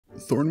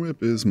Thorn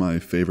Whip is my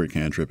favorite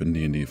cantrip in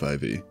D&D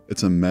 5e.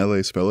 It's a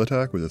melee spell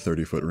attack with a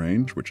 30-foot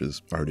range, which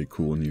is already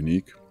cool and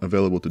unique,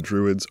 available to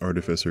druids,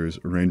 artificers,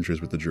 rangers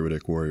with the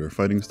druidic warrior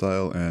fighting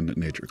style, and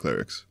nature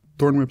clerics.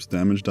 Thorn Whip's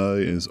damage die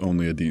is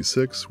only a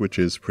d6, which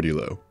is pretty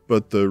low.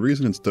 But the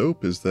reason it's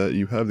dope is that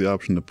you have the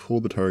option to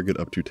pull the target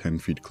up to 10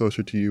 feet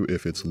closer to you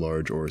if it's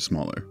large or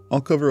smaller.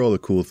 I'll cover all the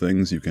cool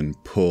things you can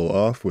pull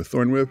off with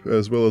Thorn Whip,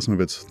 as well as some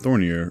of its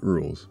thornier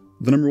rules.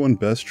 The number one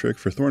best trick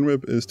for Thorn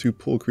Whip is to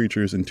pull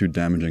creatures into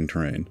damaging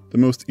terrain. The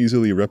most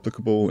easily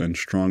replicable and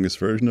strongest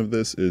version of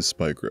this is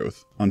Spike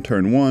Growth. On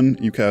turn 1,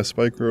 you cast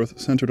Spike Growth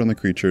centered on the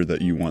creature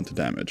that you want to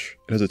damage.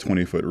 It has a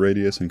 20-foot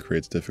radius and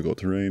creates difficult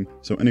terrain,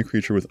 so any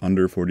creature with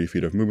under 40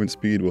 feet of movement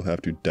speed will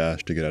have to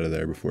dash to get out of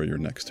there before your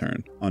next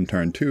turn. On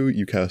turn 2,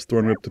 you cast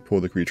Thorn Whip to pull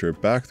the creature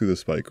back through the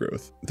Spike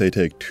Growth. They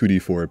take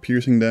 2d4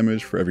 piercing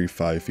damage for every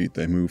 5 feet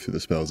they move through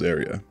the spell's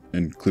area,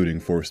 including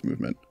forced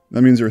movement.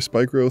 That means your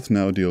Spike Growth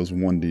now deals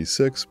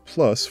 1d6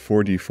 plus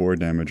 4d4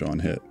 damage on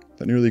hit.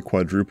 That nearly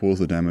quadruples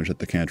the damage that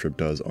the cantrip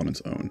does on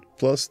its own.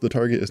 Plus, the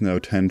target is now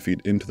 10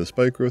 feet into the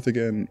Spike Growth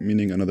again,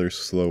 meaning another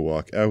slow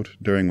walk out,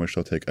 during which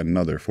they'll take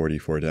another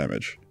 4d4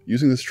 damage.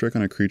 Using this trick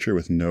on a creature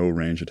with no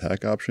ranged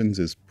attack options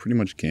is pretty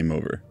much game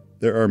over.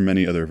 There are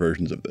many other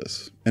versions of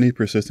this. Any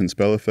persistent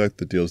spell effect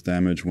that deals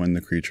damage when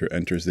the creature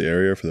enters the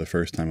area for the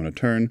first time on a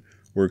turn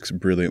works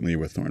brilliantly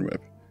with Thorn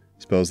Whip.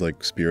 Spells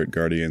like Spirit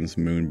Guardians,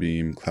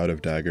 Moonbeam, Cloud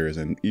of Daggers,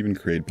 and even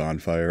Create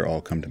Bonfire all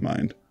come to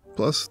mind.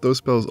 Plus, those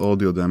spells all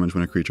deal damage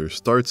when a creature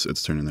starts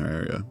its turn in their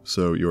area,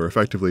 so you're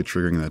effectively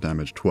triggering that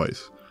damage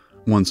twice.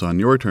 Once on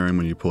your turn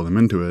when you pull them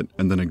into it,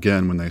 and then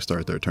again when they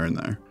start their turn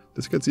there.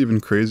 This gets even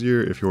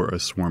crazier if you're a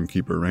Swarm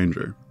Keeper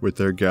Ranger. With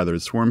their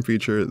Gathered Swarm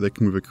feature, they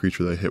can move a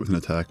creature they hit with an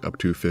attack up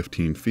to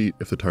 15 feet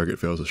if the target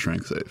fails a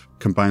strength save.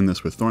 Combine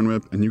this with Thorn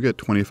Whip, and you get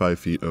 25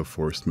 feet of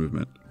forced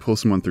movement. Pull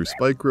someone through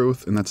Spike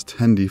Growth, and that's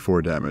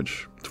 10d4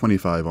 damage,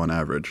 25 on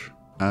average.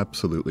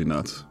 Absolutely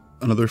nuts.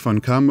 Another fun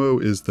combo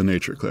is the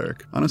Nature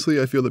Cleric.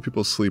 Honestly, I feel that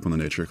people sleep on the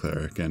Nature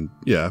Cleric, and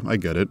yeah, I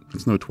get it.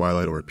 It's no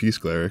Twilight or Peace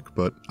Cleric,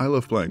 but I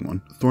love playing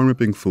one. Thorn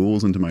Whipping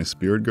fools into my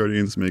Spirit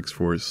Guardians makes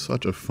for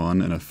such a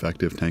fun and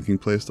effective tanking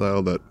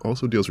playstyle that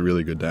also deals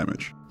really good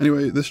damage.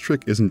 Anyway, this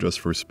trick isn't just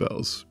for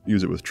spells.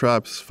 Use it with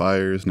traps,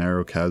 fires,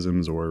 narrow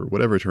chasms, or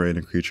whatever terrain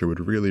a creature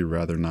would really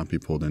rather not be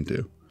pulled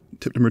into.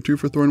 Tip number 2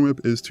 for Thorn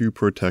Whip is to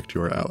protect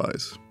your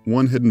allies.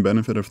 One hidden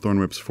benefit of Thorn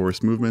Whip's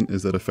forced movement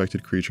is that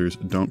affected creatures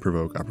don't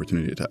provoke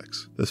opportunity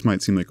attacks. This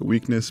might seem like a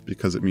weakness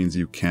because it means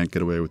you can't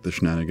get away with the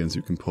shenanigans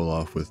you can pull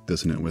off with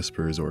Dissonant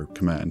Whispers or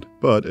Command,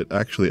 but it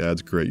actually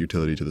adds great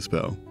utility to the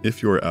spell.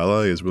 If your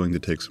ally is willing to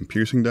take some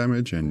piercing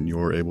damage and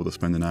you're able to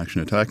spend an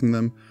action attacking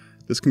them,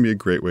 this can be a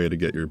great way to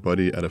get your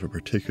buddy out of a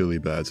particularly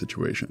bad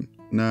situation.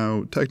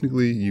 Now,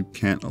 technically, you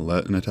can't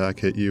let an attack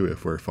hit you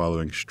if we're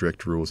following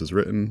strict rules as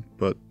written,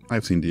 but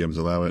I've seen DMs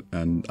allow it,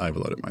 and I've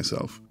allowed it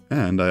myself.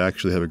 And I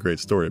actually have a great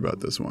story about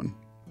this one.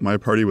 My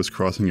party was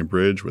crossing a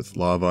bridge with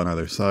lava on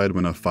either side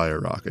when a fire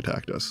rock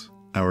attacked us.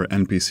 Our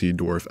NPC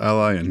dwarf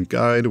ally and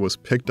guide was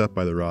picked up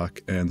by the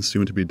rock and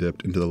soon to be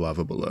dipped into the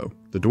lava below.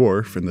 The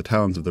dwarf, in the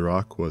talons of the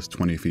rock, was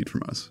 20 feet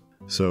from us.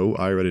 So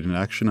I readied an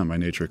action on my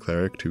Nature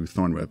Cleric to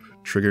Thorn Whip,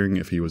 triggering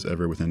if he was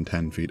ever within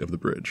 10 feet of the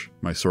bridge.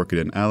 My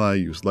Sorkiden ally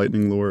used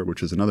Lightning Lure,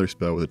 which is another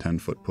spell with a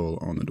 10-foot pull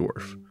on the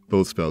dwarf.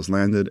 Both spells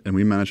landed, and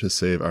we managed to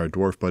save our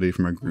dwarf buddy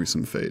from a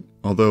gruesome fate,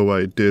 although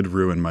I did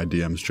ruin my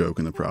DM's joke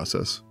in the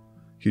process.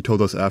 He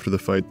told us after the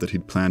fight that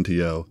he'd planned to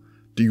yell,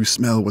 "Do you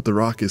smell what the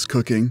rock is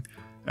cooking?"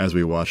 as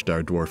we watched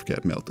our dwarf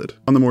get melted.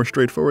 On the more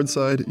straightforward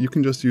side, you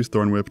can just use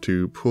Thorn Whip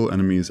to pull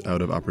enemies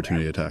out of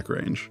opportunity attack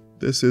range.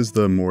 This is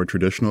the more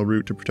traditional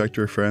route to protect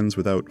your friends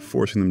without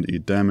forcing them to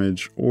eat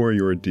damage, or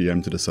your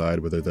DM to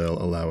decide whether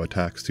they'll allow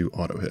attacks to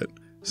auto-hit.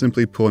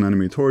 Simply pull an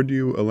enemy toward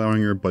you,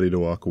 allowing your buddy to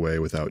walk away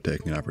without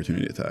taking an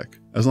opportunity attack.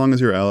 As long as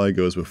your ally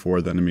goes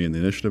before the enemy in the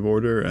initiative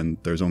order, and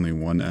there's only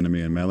one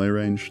enemy in melee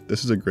range,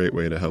 this is a great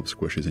way to help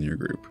squishes in your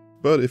group.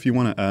 But if you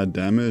want to add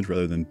damage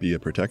rather than be a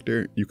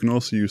protector, you can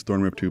also use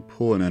Thorn Whip to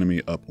pull an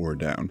enemy up or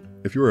down.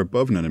 If you are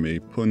above an enemy,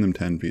 pulling them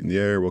 10 feet in the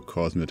air will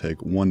cause them to take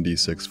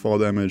 1d6 fall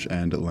damage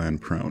and land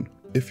prone.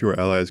 If your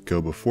allies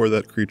go before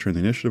that creature in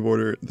the initiative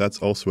order, that's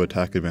also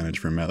attack advantage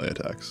for melee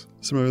attacks.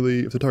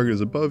 Similarly, if the target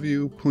is above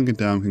you, pulling it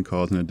down can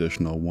cause an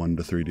additional 1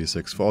 to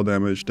 3d6 fall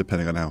damage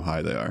depending on how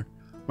high they are.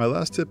 My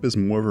last tip is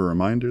more of a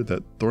reminder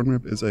that Thorn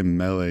Whip is a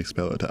melee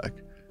spell attack.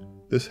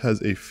 This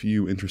has a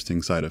few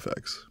interesting side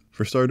effects.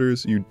 For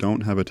starters, you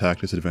don't have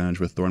attack disadvantage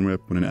with Thorn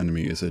Whip when an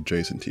enemy is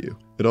adjacent to you.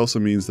 It also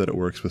means that it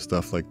works with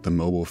stuff like the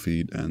mobile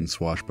feat and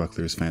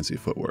Swashbuckler's fancy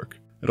footwork.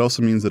 It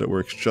also means that it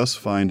works just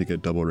fine to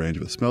get double range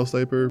with Spell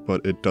Sniper,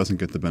 but it doesn't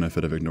get the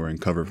benefit of ignoring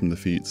cover from the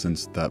feat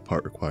since that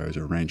part requires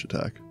a range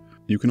attack.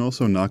 You can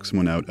also knock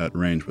someone out at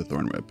range with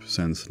Thorn Whip,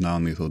 since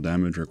non-lethal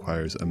damage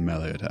requires a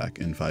melee attack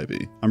in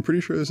 5e. I'm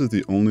pretty sure this is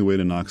the only way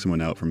to knock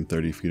someone out from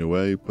 30 feet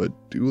away, but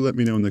do let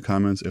me know in the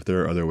comments if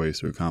there are other ways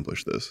to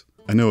accomplish this.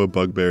 I know a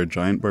bugbear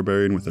giant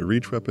barbarian with a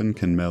reach weapon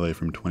can melee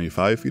from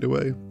 25 feet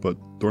away, but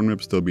Thorn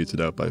Whip still beats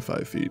it out by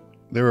 5 feet.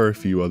 There are a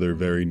few other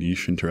very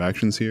niche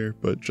interactions here,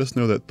 but just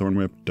know that Thorn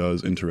Whip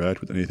does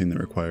interact with anything that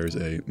requires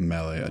a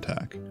melee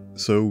attack.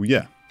 So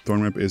yeah,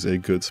 Thorn Whip is a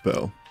good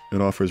spell.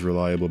 It offers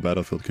reliable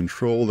battlefield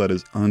control that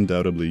is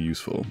undoubtedly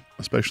useful,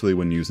 especially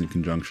when used in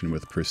conjunction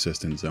with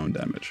persistent zone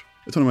damage.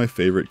 It's one of my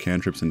favorite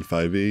cantrips in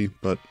 5e,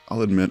 but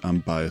I'll admit I'm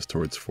biased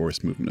towards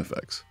forced movement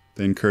effects.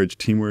 They encourage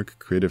teamwork,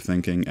 creative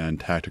thinking, and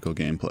tactical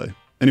gameplay.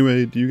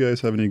 Anyway, do you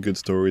guys have any good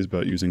stories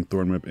about using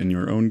Thorn Whip in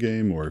your own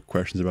game, or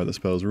questions about the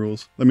spell's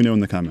rules? Let me know in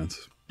the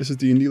comments. This is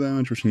D&D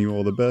Lounge, wishing you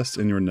all the best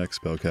in your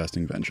next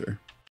spellcasting venture.